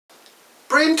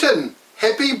Brenton!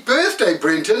 Happy birthday,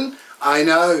 Brenton! I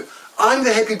know, I'm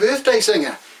the Happy Birthday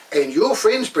Singer, and your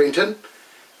friends, Brenton,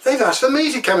 they've asked for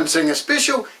me to come and sing a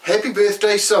special Happy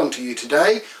Birthday song to you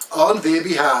today on their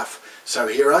behalf. So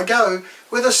here I go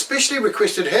with a specially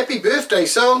requested Happy Birthday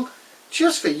song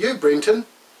just for you, Brenton.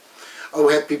 Oh,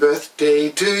 happy birthday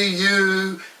to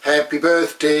you, happy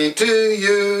birthday to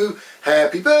you,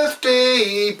 happy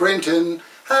birthday, Brenton,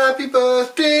 happy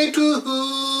birthday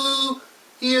to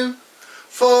you.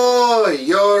 For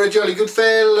you're a jolly good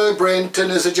fellow, Brenton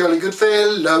is a jolly good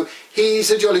fellow, he's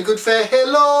a jolly good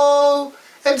fellow,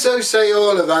 and so say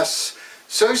all of us,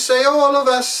 so say all of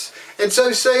us, and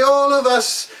so say all of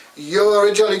us. You're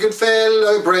a jolly good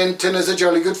fellow, Brenton is a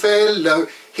jolly good fellow,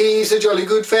 he's a jolly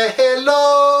good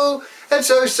fellow, and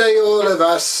so say all of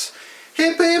us.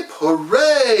 Hip hip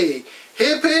hooray,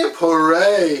 hip hip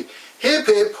hooray, hip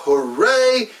hip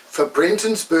hooray for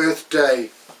Brenton's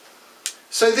birthday.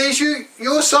 So there's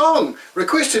your song,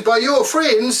 requested by your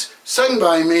friends, sung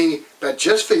by me, but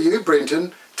just for you,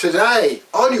 Brenton, today,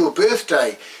 on your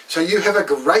birthday. So you have a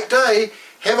great day,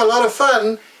 have a lot of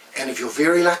fun, and if you're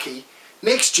very lucky,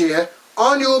 next year,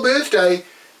 on your birthday,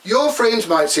 your friends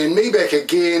might send me back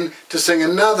again to sing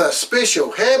another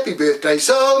special happy birthday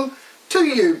song to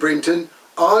you, Brenton,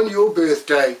 on your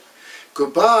birthday.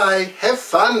 Goodbye, have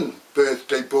fun,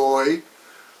 birthday boy.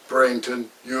 Brenton,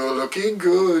 you're looking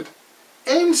good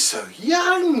and so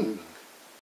young.